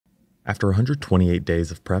After 128 days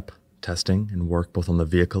of prep, testing, and work both on the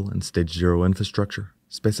vehicle and Stage 0 infrastructure,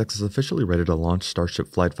 SpaceX is officially ready to launch Starship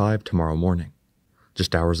Flight 5 tomorrow morning.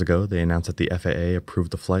 Just hours ago, they announced that the FAA approved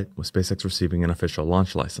the flight, with SpaceX receiving an official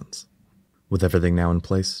launch license. With everything now in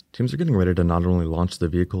place, teams are getting ready to not only launch the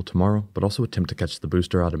vehicle tomorrow, but also attempt to catch the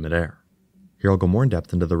booster out of midair. Here I'll go more in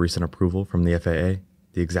depth into the recent approval from the FAA,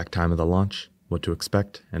 the exact time of the launch, what to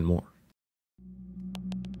expect, and more.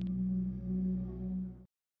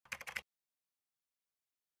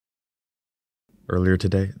 Earlier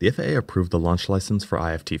today, the FAA approved the launch license for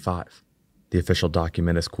IFT-5. The official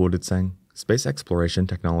document is quoted saying, "Space Exploration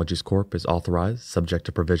Technologies Corp. Is authorized, subject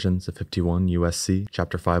to provisions of 51 U.S.C.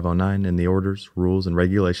 Chapter 509 and the orders, rules, and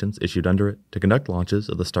regulations issued under it, to conduct launches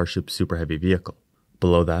of the Starship Super Heavy vehicle."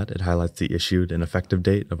 Below that, it highlights the issued and effective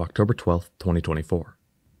date of October 12, 2024.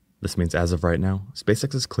 This means as of right now,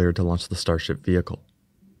 SpaceX is cleared to launch the Starship vehicle.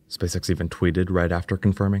 SpaceX even tweeted right after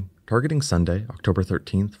confirming, targeting Sunday, October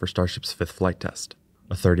 13th for Starship's 5th flight test.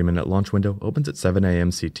 A 30-minute launch window opens at 7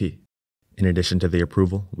 a.m. CT. In addition to the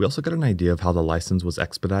approval, we also got an idea of how the license was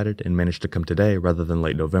expedited and managed to come today rather than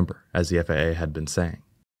late November, as the FAA had been saying.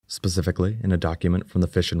 Specifically, in a document from the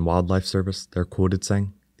Fish and Wildlife Service, they're quoted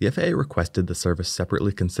saying, "The FAA requested the service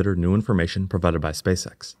separately consider new information provided by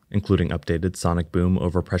SpaceX, including updated sonic boom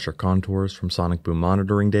overpressure contours from sonic boom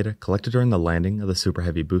monitoring data collected during the landing of the Super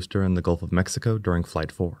Heavy booster in the Gulf of Mexico during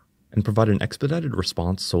Flight 4, and provide an expedited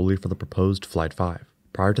response solely for the proposed Flight 5,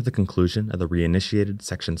 prior to the conclusion of the reinitiated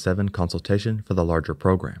Section 7 consultation for the larger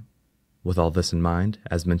program." With all this in mind,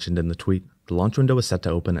 as mentioned in the tweet, the launch window is set to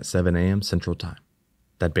open at 7 a.m. Central Time.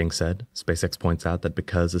 That being said, SpaceX points out that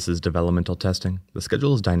because this is developmental testing, the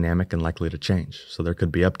schedule is dynamic and likely to change, so there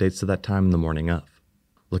could be updates to that time in the morning of.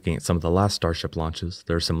 Looking at some of the last Starship launches,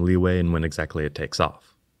 there is some leeway in when exactly it takes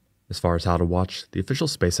off. As far as how to watch, the official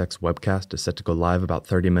SpaceX webcast is set to go live about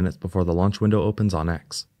 30 minutes before the launch window opens on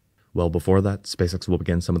X. Well before that, SpaceX will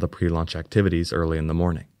begin some of the pre-launch activities early in the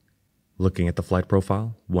morning. Looking at the flight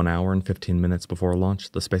profile, 1 hour and 15 minutes before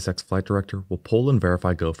launch, the SpaceX flight director will pull and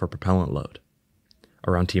verify go for propellant load.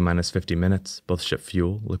 Around T-minus 50 minutes, both ship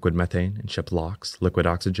fuel, liquid methane, and ship LOX, liquid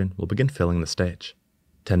oxygen, will begin filling the stage.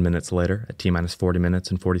 10 minutes later, at T-minus 40 minutes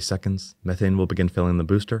and 40 seconds, methane will begin filling the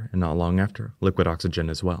booster, and not long after, liquid oxygen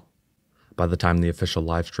as well. By the time the official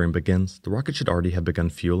live stream begins, the rocket should already have begun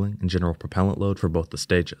fueling and general propellant load for both the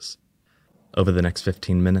stages. Over the next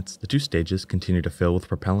 15 minutes, the two stages continue to fill with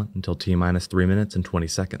propellant until T-minus 3 minutes and 20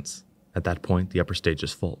 seconds. At that point, the upper stage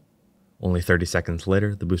is full. Only 30 seconds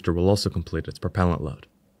later, the booster will also complete its propellant load.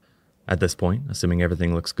 At this point, assuming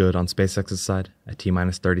everything looks good on SpaceX's side, at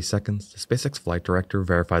T-minus 30 seconds, the SpaceX flight director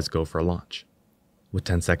verifies go for launch. With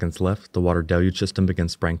 10 seconds left, the water deluge system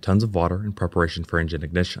begins spraying tons of water in preparation for engine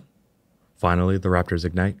ignition. Finally, the Raptors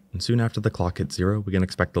ignite, and soon after the clock hits 0, we can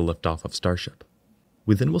expect the liftoff of Starship.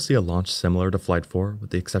 We then will see a launch similar to Flight 4,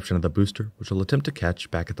 with the exception of the booster, which will attempt to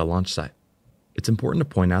catch back at the launch site. It's important to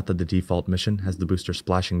point out that the default mission has the booster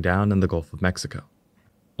splashing down in the Gulf of Mexico.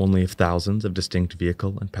 Only if thousands of distinct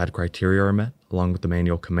vehicle and pad criteria are met, along with the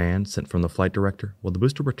manual command sent from the flight director, will the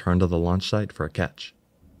booster return to the launch site for a catch.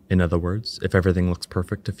 In other words, if everything looks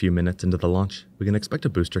perfect a few minutes into the launch, we can expect a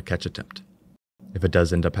booster catch attempt. If it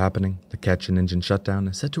does end up happening, the catch and engine shutdown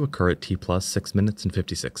is set to occur at T-plus 6 minutes and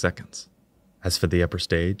 56 seconds. As for the upper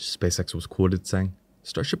stage, SpaceX was quoted saying,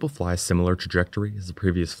 "Starship will fly a similar trajectory as the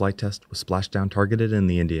previous flight test with splashdown targeted in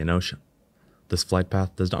the Indian Ocean. This flight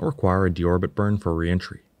path does not require a deorbit burn for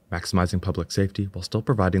re-entry, maximizing public safety while still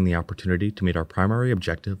providing the opportunity to meet our primary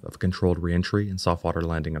objective of controlled re-entry and soft-water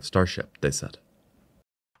landing of Starship," they said.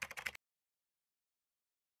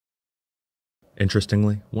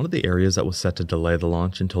 Interestingly, one of the areas that was set to delay the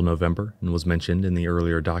launch until November and was mentioned in the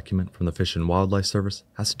earlier document from the Fish and Wildlife Service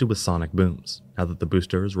has to do with sonic booms, now that the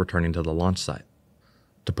booster is returning to the launch site.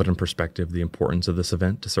 To put in perspective the importance of this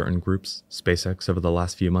event to certain groups, SpaceX over the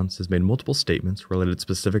last few months has made multiple statements related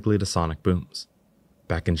specifically to sonic booms.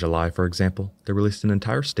 Back in July, for example, they released an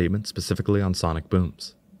entire statement specifically on sonic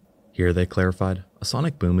booms. Here they clarified, "A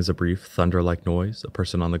sonic boom is a brief, thunder-like noise a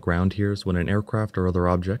person on the ground hears when an aircraft or other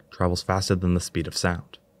object travels faster than the speed of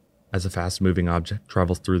sound. As a fast-moving object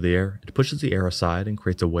travels through the air, it pushes the air aside and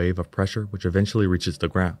creates a wave of pressure which eventually reaches the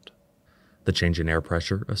ground. The change in air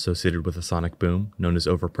pressure associated with a sonic boom, known as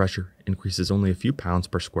overpressure, increases only a few pounds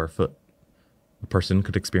per square foot. A person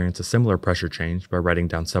could experience a similar pressure change by riding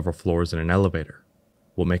down several floors in an elevator.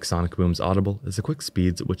 What makes sonic booms audible is the quick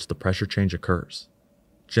speeds at which the pressure change occurs.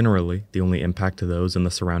 Generally, the only impact to those in the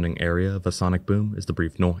surrounding area of a sonic boom is the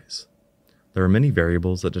brief noise. There are many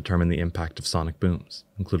variables that determine the impact of sonic booms,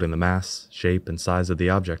 including the mass, shape, and size of the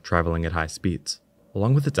object traveling at high speeds,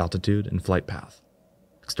 along with its altitude and flight path.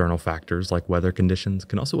 External factors like weather conditions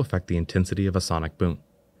can also affect the intensity of a sonic boom.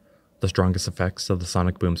 The strongest effects of the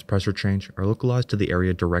sonic boom's pressure change are localized to the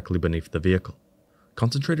area directly beneath the vehicle,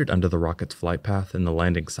 concentrated under the rocket's flight path and the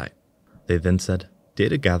landing site. They then said,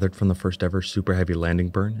 data gathered from the first ever Super Heavy landing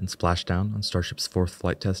burn and splashdown on Starship's 4th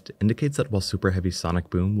flight test indicates that while Super Heavy sonic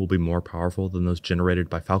boom will be more powerful than those generated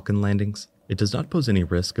by Falcon landings, it does not pose any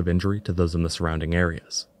risk of injury to those in the surrounding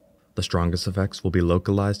areas. The strongest effects will be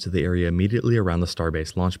localized to the area immediately around the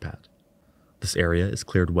Starbase launch pad. This area is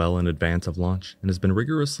cleared well in advance of launch and has been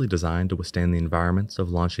rigorously designed to withstand the environments of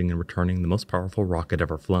launching and returning the most powerful rocket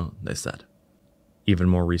ever flown, they said. Even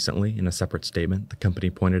more recently, in a separate statement, the company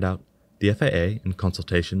pointed out, the FAA, in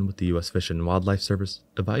consultation with the U.S. Fish and Wildlife Service,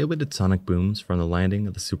 evaluated sonic booms from the landing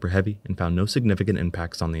of the Super Heavy and found no significant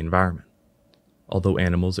impacts on the environment. Although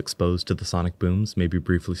animals exposed to the sonic booms may be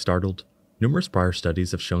briefly startled, numerous prior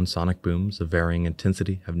studies have shown sonic booms of varying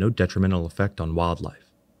intensity have no detrimental effect on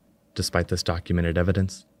wildlife. Despite this documented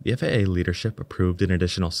evidence, the FAA leadership approved an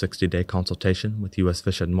additional 60-day consultation with U.S.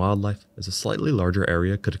 Fish and Wildlife as a slightly larger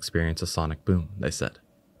area could experience a sonic boom, they said.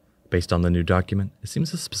 Based on the new document, it seems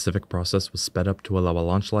the specific process was sped up to allow a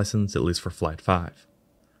launch license at least for Flight 5.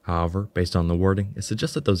 However, based on the wording, it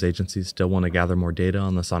suggests that those agencies still want to gather more data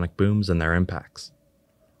on the sonic booms and their impacts.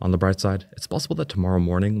 On the bright side, it's possible that tomorrow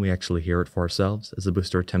morning we actually hear it for ourselves as the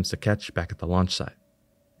booster attempts to catch back at the launch site.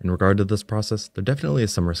 In regard to this process, there definitely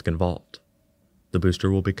is some risk involved. The booster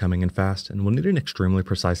will be coming in fast and will need an extremely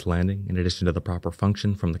precise landing in addition to the proper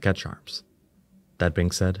function from the catch arms. That being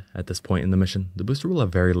said, at this point in the mission, the booster will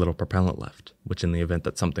have very little propellant left, which in the event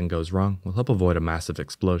that something goes wrong will help avoid a massive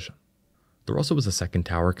explosion. There also was a second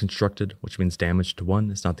tower constructed, which means damage to one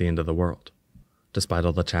is not the end of the world. Despite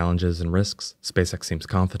all the challenges and risks, SpaceX seems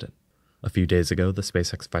confident. A few days ago, the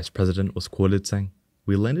SpaceX vice president was quoted saying,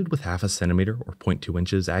 "We landed with half a centimeter or 0.2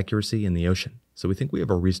 inches accuracy in the ocean, so we think we have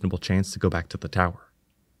a reasonable chance to go back to the tower."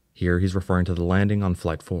 Here he's referring to the landing on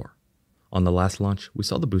Flight 4. On the last launch, we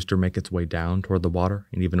saw the booster make its way down toward the water,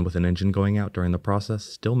 and even with an engine going out during the process,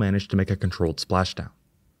 still managed to make a controlled splashdown.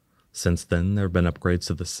 Since then, there have been upgrades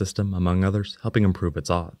to the system, among others, helping improve its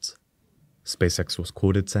odds. SpaceX was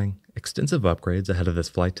quoted saying, "Extensive upgrades ahead of this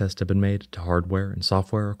flight test have been made to hardware and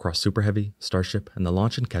software across Super Heavy, Starship, and the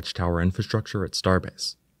launch and catch tower infrastructure at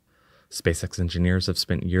Starbase." SpaceX engineers have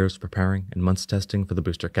spent years preparing and months testing for the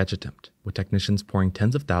booster catch attempt, with technicians pouring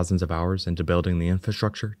tens of thousands of hours into building the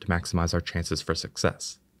infrastructure to maximize our chances for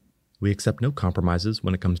success. We accept no compromises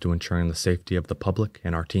when it comes to ensuring the safety of the public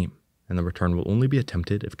and our team, and the return will only be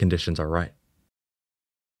attempted if conditions are right.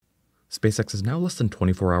 SpaceX is now less than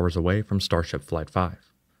 24 hours away from Starship Flight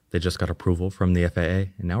 5. They just got approval from the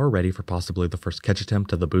FAA and now are ready for possibly the first catch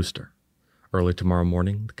attempt of the booster. Early tomorrow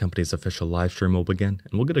morning, the company's official live stream will begin,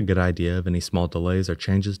 and we'll get a good idea of any small delays or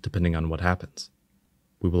changes depending on what happens.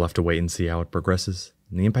 We will have to wait and see how it progresses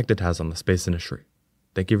and the impact it has on the space industry.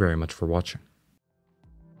 Thank you very much for watching.